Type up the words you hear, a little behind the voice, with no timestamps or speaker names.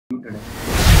Unmuted.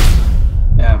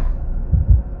 Yeah.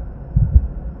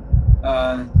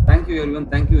 Thank you, everyone.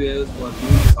 Thank you, AS, for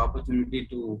giving this opportunity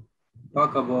to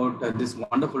talk about this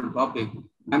wonderful topic.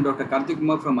 I'm Dr. Karthik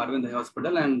Kumar from Arvind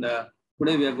Hospital, and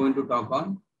today we are going to talk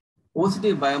on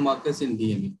OCT biomarkers in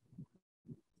DME.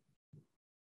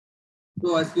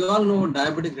 So, as we all know,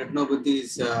 diabetic retinopathy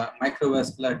is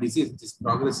microvascular disease. It is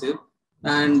progressive,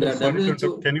 and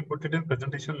WHO. Can you put it in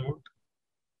presentation mode?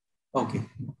 Okay.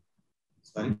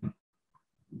 Sorry.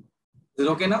 Is it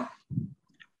okay now?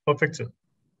 Perfect, sir.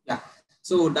 Yeah.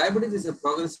 So diabetes is a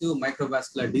progressive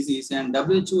microvascular disease, and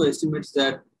WHO estimates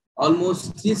that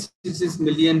almost 366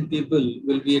 million people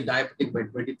will be diabetic by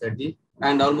 2030,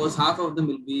 and almost half of them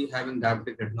will be having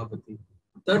diabetic retinopathy.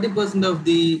 30% of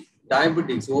the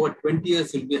diabetics over 20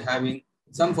 years will be having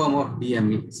some form of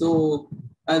DME. So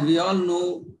as we all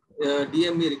know,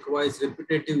 DME requires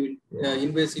repetitive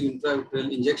invasive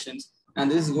intravitreal injections, and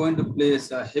this is going to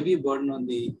place a heavy burden on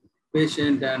the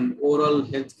patient and overall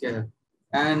health care.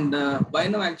 And by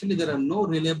now, actually, there are no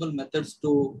reliable methods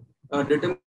to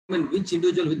determine which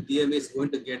individual with DME is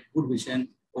going to get good vision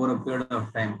over a period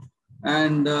of time.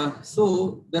 And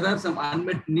so there are some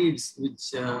unmet needs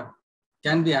which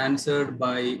can be answered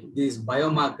by these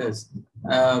biomarkers,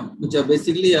 which are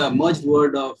basically a merged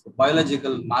word of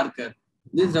biological marker.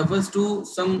 This refers to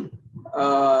some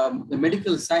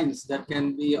medical signs that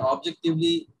can be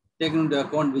objectively taken into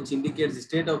account, which indicates the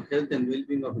state of health and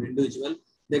well-being of an individual.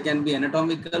 They can be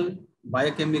anatomical,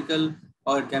 biochemical,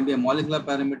 or it can be a molecular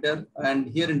parameter. And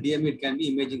here in DME, it can be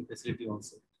imaging facility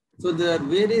also. So there are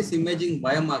various imaging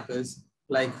biomarkers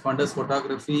like fundus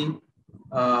photography,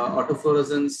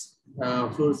 autofluorescence,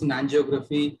 fluorescent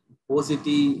angiography,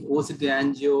 OCT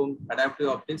angio, adaptive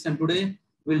optics. And today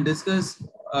we'll discuss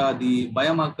the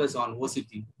biomarkers on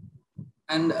OCT.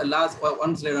 And last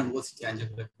one slide on OCT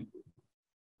angiography.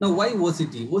 Now, why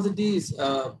OCT? OCT is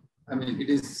it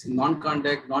is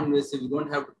non-contact, non-invasive. You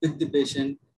don't have to pick the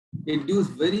patient. It gives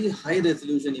very high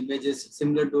resolution images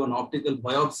similar to an optical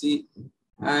biopsy.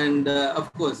 And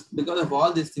of course, because of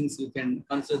all these things, you can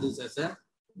consider this as a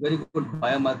very good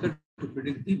biomarker to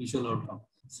predict the visual outcome.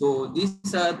 So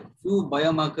these are few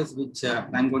biomarkers which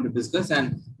I'm going to discuss.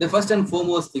 And the first and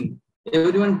foremost thing,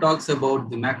 everyone talks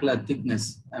about the macular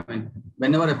thickness. I mean,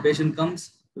 whenever a patient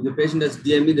comes, if the patient has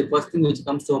DME, the first thing which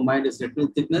comes to our mind is retinal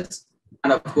thickness.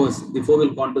 And of course, the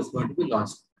foveal contour is going to be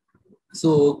lost.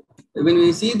 So when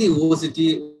we see the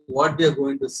OCT, what we are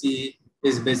going to see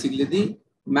is basically the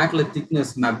macular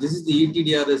thickness map. This is the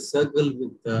ETDRS circle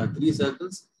with 3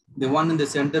 circles. The one in the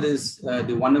center is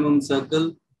the 1 mm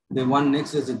circle. The one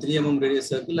next is the 3 mm radius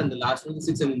circle, and the last one is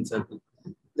the 6 mm circle.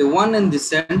 The one in the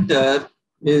center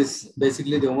is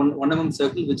basically the 1 mm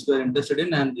circle which we are interested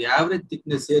in, and the average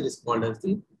thickness here is called as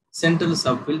the central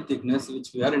subfield thickness, which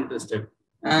we are interested.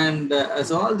 And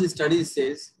as all the studies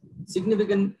says,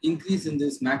 significant increase in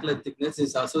this macular thickness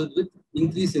is associated with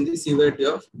increase in the severity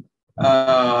of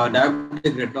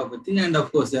diabetic retinopathy, and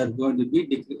of course there are going to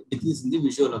be decrease in the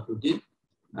visual acuity.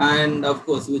 And of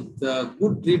course, with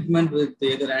good treatment with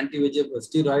either anti-VEGF or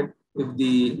steroid, if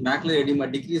the macular edema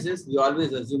decreases, we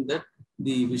always assume that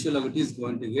the visual acuity is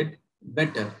going to get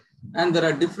better. And there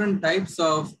are different types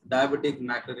of diabetic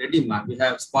macular edema. We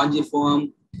have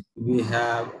spongiform, we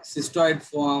have cystoid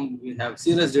form, we have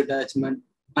serous detachment,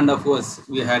 and of course,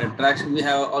 we had a traction. We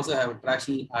also have a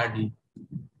tractional RD.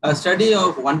 A study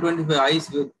of 125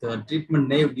 eyes with treatment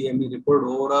naive DME reported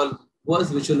overall worse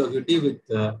visual acuity with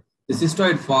the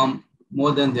cystoid form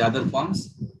more than the other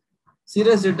forms.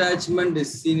 Serous detachment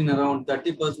is seen in around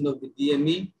 30% of the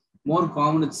DME, more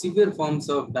common with severe forms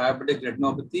of diabetic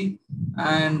retinopathy.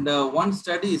 And one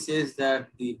study says that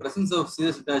the presence of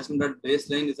serous detachment at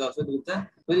baseline is also with a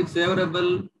very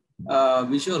favorable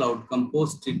visual outcome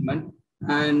post-treatment.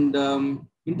 And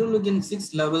interleukin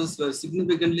 6 levels were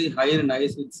significantly higher in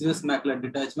eyes with serous macular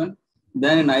detachment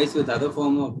than in eyes with other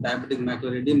form of diabetic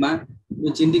macular edema,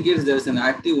 which indicates there is an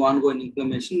active ongoing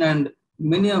inflammation, and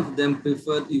many of them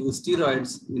prefer to use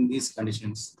steroids in these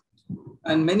conditions.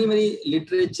 And many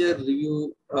literature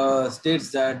review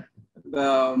states that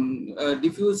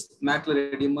diffuse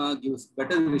macular edema gives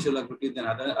better visual acuity than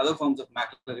other forms of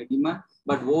macular edema,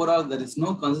 but overall there is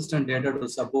no consistent data to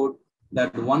support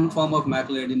that one form of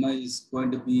macular edema is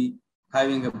going to be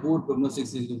having a poor prognostic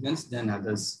significance than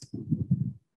others.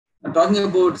 Talking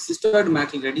about cystoid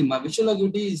macular edema, visual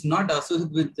acuity is not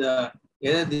associated with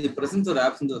either the presence or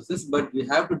absence of cyst, but we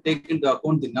have to take into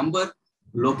account the number,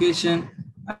 location,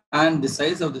 and the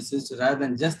size of the cyst rather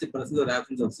than just the presence or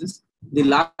absence of cyst. The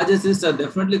larger cysts are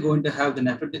definitely going to have the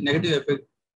negative effect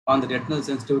on the retinal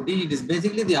sensitivity. It is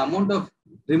basically the amount of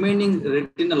remaining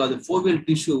retinal or the foveal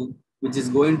tissue which is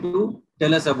going to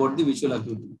tell us about the visual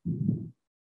acuity.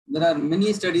 There are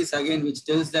many studies again which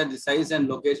tells that the size and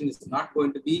location is not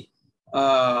going to be,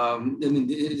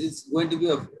 it's going to be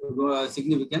of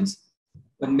significance,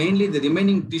 but mainly the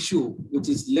remaining tissue which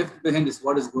is left behind is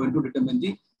what is going to determine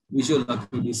the visual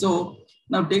acuity. So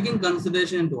now taking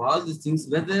consideration into all these things,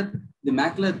 whether the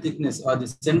macular thickness or the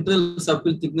central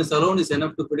subfield thickness alone is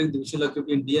enough to predict the visual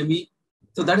acuity in DME.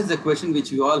 So that is the question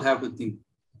which we all have to think.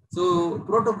 So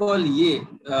protocol A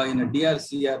in a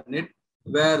DRCR net,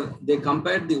 where they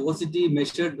compared the OCT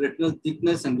measured retinal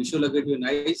thickness and visual acuity in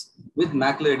eyes with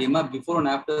macular edema before and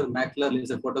after macular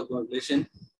laser photocoagulation.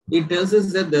 It tells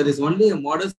us that there is only a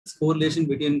modest correlation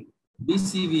between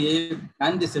BCVA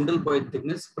and the central point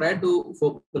thickness prior to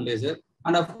focal laser.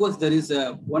 And of course, there is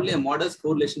only a modest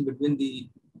correlation between the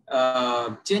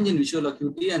change in visual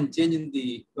acuity and change in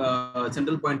the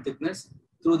central point thickness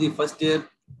through the first year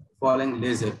following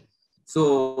laser.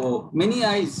 So many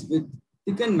eyes with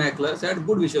thickened maculas had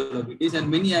good visual acuities, and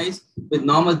many eyes with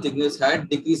normal thickness had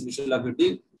decreased visual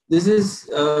acuity. This is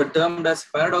termed as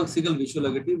paradoxical visual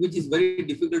acuity, which is very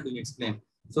difficult to explain.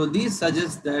 So these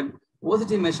suggest that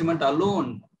OCT measurement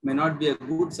alone may not be a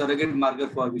good surrogate marker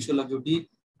for visual acuity,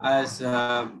 as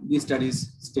these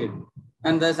studies state.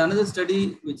 And there's another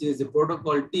study, which is the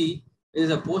protocol T,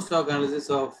 is a post-hoc analysis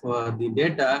of the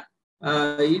data.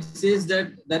 It says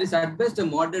that there is at best a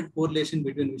moderate correlation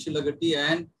between visual acuity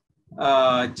and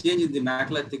change in the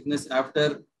macular thickness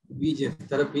after VEGF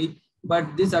therapy,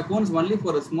 but this accounts only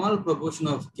for a small proportion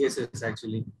of cases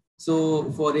actually.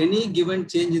 So for any given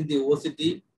change in the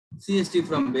OCT, CST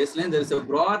from baseline, there is a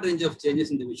broad range of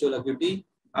changes in the visual acuity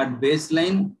at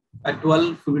baseline, at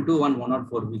 12, 52, and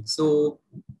 104 weeks. So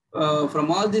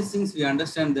from all these things, we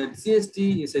understand that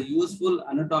CST is a useful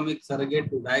anatomic surrogate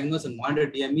to diagnose and monitor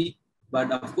DME,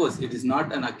 but of course, it is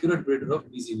not an accurate predictor of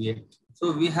BCVA.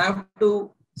 So we have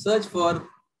to search for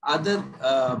other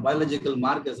biological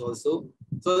markers also,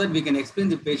 so that we can explain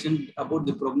the patient about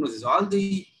the prognosis. All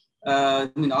the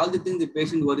all the things the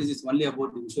patient worries is only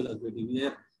about the visual acuity.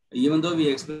 Even though we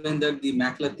explain that the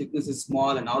macular thickness is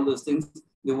small and all those things,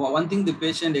 the one thing the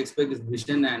patient expects is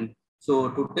vision. And so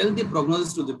to tell the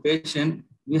prognosis to the patient,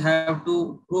 we have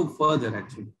to probe further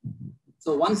actually.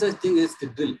 So one such thing is the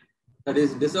drill, that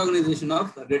is disorganization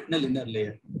of the retinal inner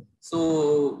layer.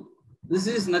 So this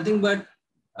is nothing but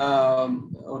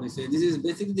this is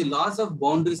basically the loss of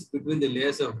boundaries between the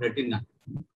layers of retina.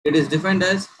 It is defined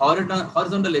as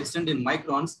horizontal extent in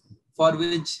microns, for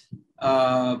which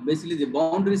basically the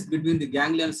boundaries between the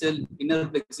ganglion cell, inner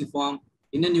plexiform,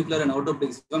 inner nuclear and outer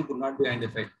plexiform could not be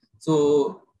identified.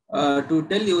 So to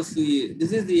tell you, see,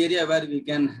 this is the area where we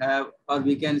can have, or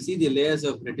we can see the layers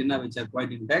of retina which are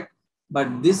quite intact.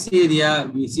 But this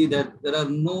area, we see that there are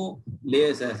no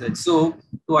layers as such. So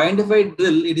to identify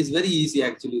drill, it is very easy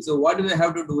actually. So what we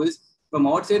have to do is, from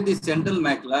outside the central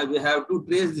macula, we have to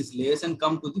trace these layers and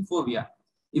come to the fovea.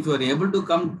 If you are able to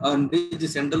come and reach the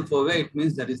central fovea, it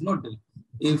means there is no drill.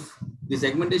 If the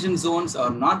segmentation zones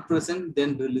are not present,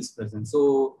 then drill is present.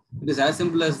 So it is as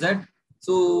simple as that.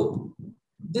 So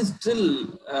this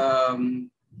drill,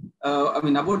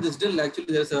 about this drill, actually,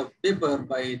 there's a paper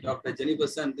by Dr. Jennifer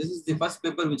Sun. This is the first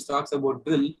paper which talks about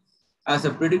drill as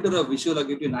a predictor of visual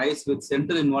acuity in eyes with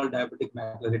central involved diabetic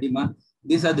macular edema.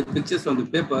 These are the pictures from the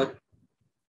paper.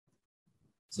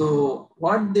 So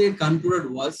what they concluded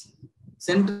was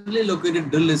centrally located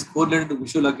drill is correlated to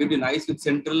visual acuity in eyes with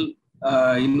central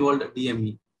involved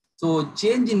DME. So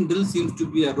change in drill seems to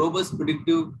be a robust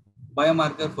predictive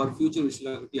biomarker for future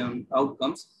visual acuity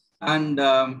outcomes. And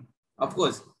of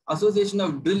course, association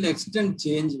of drill extent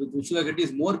change with visual acuity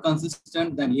is more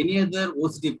consistent than any other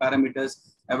OCT parameters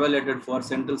evaluated for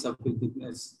central subfield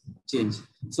thickness change.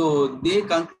 So they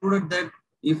concluded that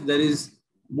if there is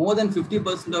more than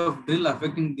 50% of drill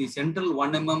affecting the central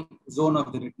 1 mm zone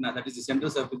of the retina, that is the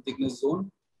central subfield thickness zone,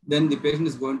 then the patient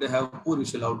is going to have poor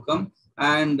visual outcome.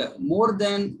 And more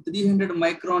than 300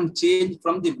 micron change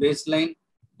from the baseline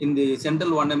in the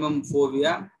central 1 mm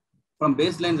fovea, from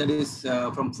baseline, that is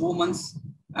from 4 months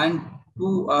and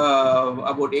to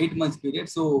about 8 months period.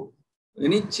 So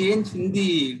any change in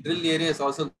the drill area is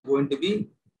also going to be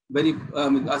very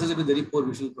associated with very poor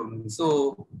visual prognosis.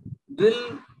 So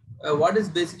drill, what is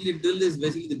basically drill is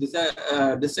basically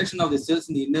the destruction of the cells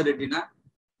in the inner retina,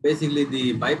 basically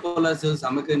the bipolar cells,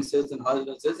 amacrine cells, and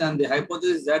horizontal cells. And the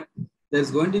hypothesis is that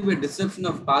there's going to be a disruption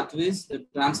of pathways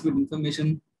that transmit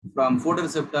information from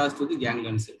photoreceptors to the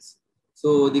ganglion cells.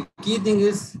 So the key thing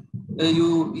is we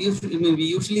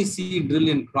usually see drill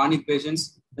in chronic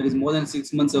patients, that is more than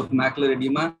 6 months of macular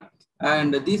edema.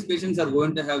 And these patients are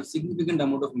going to have significant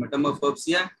amount of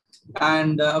metamorphopsia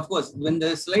And of course, when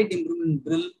there is slight improvement in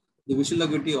drill, the visual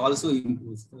acuity also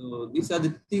improves. So these are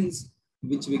the things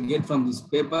which we get from this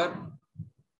paper.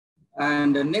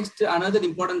 And next, another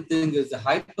important thing is the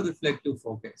hyperreflective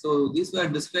foci. So these were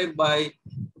described by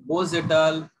Bose et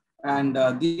al. And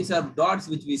these are dots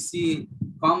which we see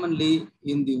commonly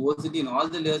in the OCT in all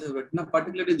the layers of retina,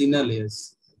 particularly the inner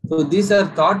layers. So these are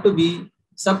thought to be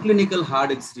subclinical hard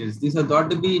exudates. These are thought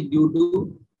to be due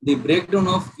to the breakdown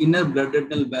of inner blood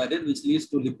retinal barrier, which leads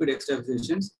to lipid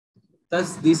extravasations.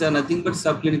 Thus, these are nothing but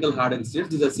subclinical hard exudates.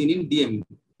 These are seen in DME.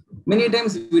 Many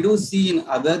times we do see in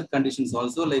other conditions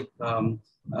also, like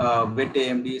wet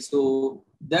AMD. So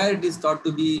there it is thought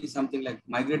to be something like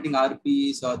migrating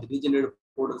RPs or the degenerative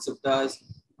photoreceptors.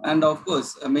 And of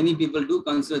course, many people do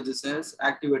consider this as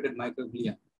activated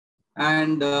microglia.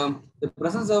 And the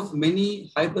presence of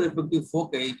many hypereffective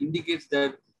foci indicates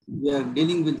that we are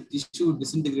dealing with tissue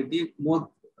disintegrity more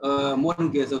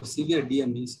in case of severe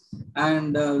DMEs.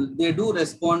 And they do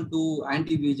respond to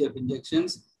anti-VEGF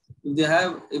injections.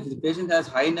 If the patient has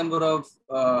high number of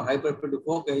hypereffective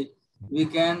foci, we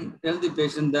can tell the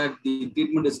patient that the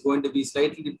treatment is going to be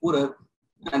slightly poorer,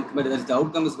 but the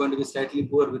outcome is going to be slightly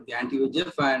poor with the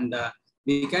anti-VEGF, and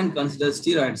we can consider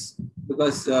steroids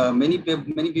because many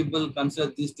people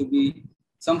consider these to be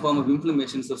some form of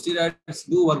inflammation. So steroids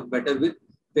do work better with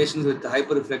patients with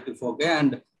hyperreflective foci.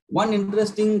 And one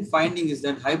interesting finding is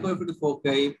that hyperreflective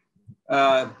foci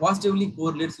positively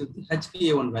correlates with the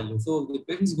HbA1 value. So the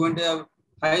patient is going to have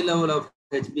high level of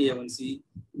HbA1c.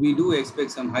 We do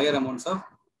expect some higher amounts of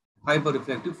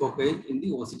hyperreflective foci in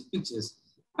the OCT pictures.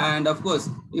 And of course,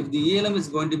 if the ELM is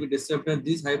going to be disrupted,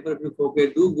 these hyperreflective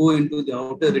foci do go into the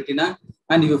outer retina.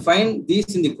 And if you find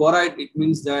these in the choroid, it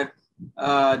means that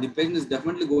the patient is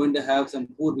definitely going to have some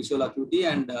poor visual acuity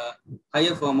and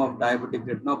higher form of diabetic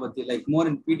retinopathy, like more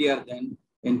in PDR than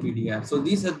NPDR. So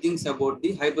these are things about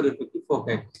the hyperreflective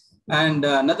foci. And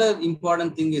another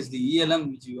important thing is the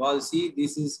ELM, which you all see.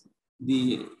 This is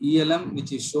the ELM,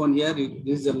 which is shown here.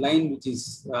 This is a line which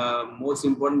is most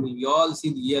important. We all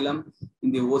see the ELM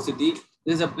in the OCT.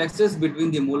 There is a plexus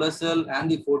between the molar cell and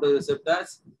the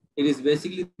photoreceptors. It is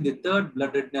basically the third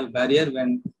blood retinal barrier.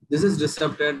 When this is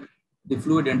disrupted, the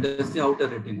fluid enters the outer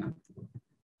retina.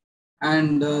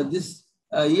 And this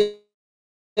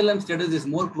ELM status is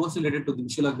more closely related to the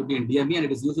visual acuity in DME, and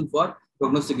it is useful for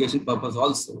prognostication purpose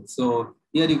also. So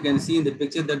here you can see in the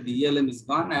picture that the ELM is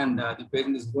gone, and the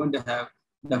patient is going to have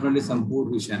definitely some poor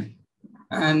vision.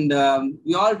 And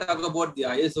we all talk about the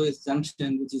ISOS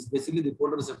junction, which is basically the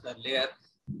photoreceptor layer.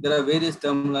 There are various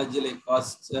terminology like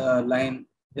cost line,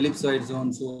 ellipsoid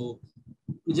zone. So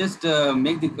we just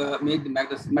make the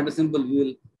matter simple. We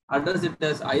will address it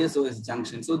as ISOS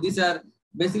junction. So these are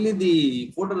basically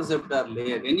the photoreceptor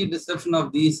layer. Any disruption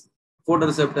of these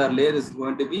photoreceptor layer is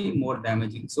going to be more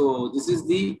damaging. So this is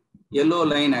the yellow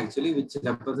line actually, which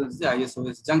represents the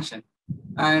ISOS junction.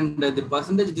 And the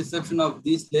percentage disruption of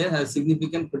this layer has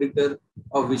significant predictor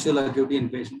of visual acuity in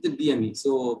patients with DME.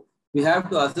 So we have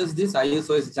to assess this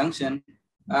ISOS junction.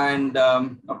 And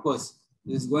of course,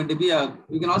 this is going to be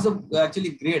we can also actually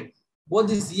grade both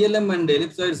this ELM and the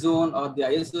ellipsoid zone or the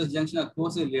ISOS junction are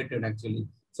closely related actually.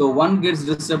 So one gets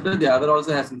disrupted, the other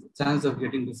also has a chance of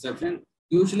getting disruption.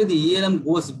 Usually the ELM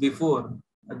goes before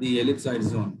the ellipsoid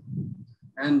zone.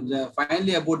 And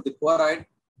finally about the choroid,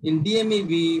 in DME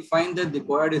we find that the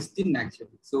choroid is thin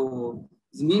actually. So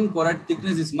the mean choroid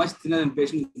thickness is much thinner in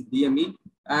patients with DME.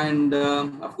 And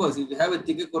of course, if you have a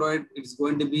thicker choroid, it's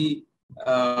going to be,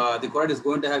 the choroid is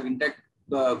going to have intact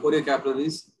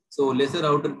choriocapillaries. So lesser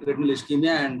outer retinal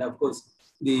ischemia, and of course,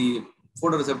 the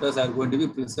photoreceptors are going to be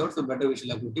preserved, so better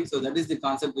visual acuity. So that is the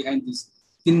concept behind this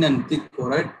thin and thick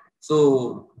choroid.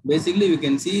 So basically, we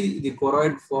can see the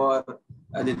choroid for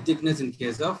the thickness in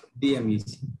case of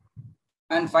DMEs.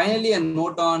 And finally, a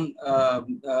note on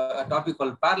a topic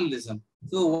called parallelism.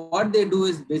 So what they do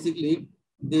is basically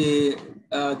the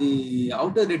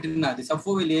outer retina, the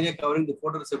subfoveal area covering the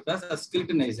photoreceptors are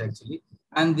skeletonized actually,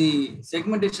 and the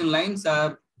segmentation lines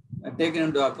are taken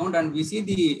into account, and we see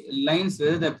the lines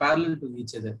whether they're parallel to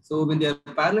each other. So when they are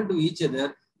parallel to each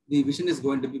other, the vision is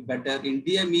going to be better. In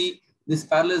DME, this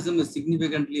parallelism is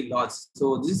significantly lost.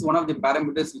 So this is one of the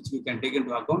parameters which we can take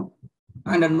into account.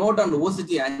 And a note on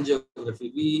OCT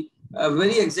angiography. We are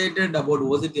very excited about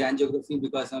OCT angiography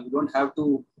because we don't have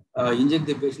to inject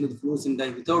the patient with fluids in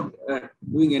the without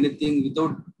doing anything,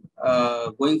 without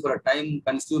going for a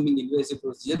time-consuming invasive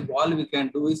procedure. All we can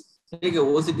do is take a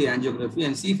OCT angiography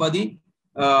and see for the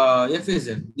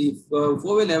FAZ. The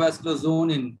foveal avascular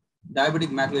zone in diabetic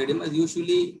macular edema is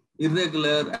usually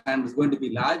irregular and is going to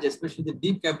be large, especially the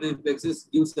deep capillary plexus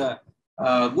gives a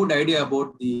good idea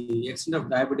about the extent of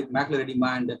diabetic macular edema.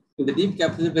 And if the deep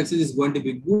capillary plexus is going to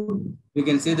be good, we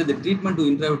can say that the treatment to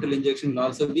intravitreal injection will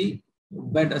also be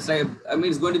better. I mean,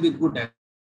 it's going to be good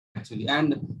actually.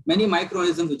 And many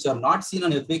microorganisms which are not seen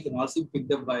on FA can also be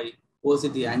picked up by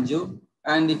OCT angio.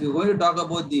 And if you're going to talk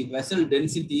about the vessel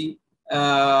density,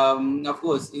 of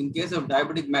course, in case of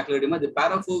diabetic macular edema, the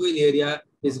parafoveal area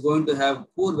is going to have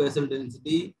poor vessel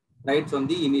density right from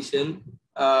the initial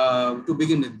to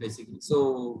begin with, basically.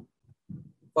 So,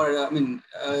 in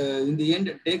the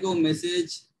end, take home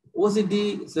message,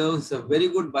 OCT serves a very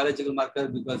good biological marker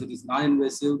because it is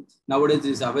non-invasive. Nowadays,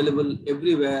 it is available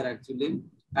everywhere actually.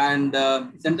 And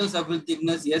central subfield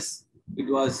thickness, yes,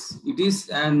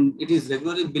 it is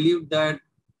regularly believed that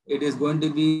it is going to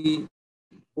be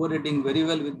correlating very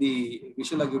well with the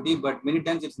visual acuity, but many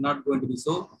times it's not going to be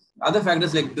so. Other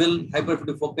factors like drill,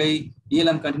 hypertrophic foci,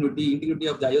 ELM continuity, integrity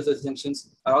of the iosas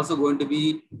junctions are also going to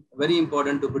be very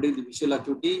important to predict the visual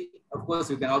acuity. Of course,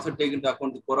 we can also take into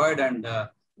account the choroid and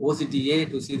OCTA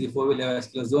to see the foveal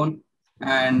avascular zone.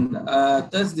 And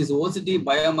thus, these OCT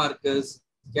biomarkers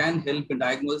can help in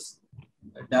diagnose,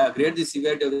 grade the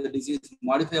severity of the disease,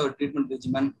 modify our treatment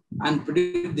regimen, and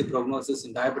predict the prognosis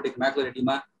in diabetic macular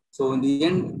edema. So in the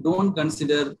end, don't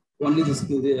consider only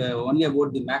only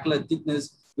about the macular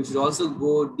thickness. We should also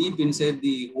go deep inside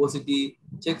the OCT,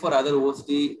 check for other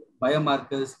OCT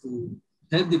biomarkers to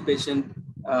help the patient,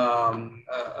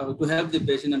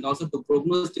 and also to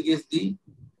prognosticate the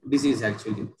disease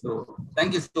actually. So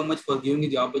thank you so much for giving me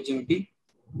the opportunity.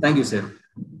 Thank you, sir.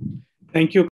 Thank you.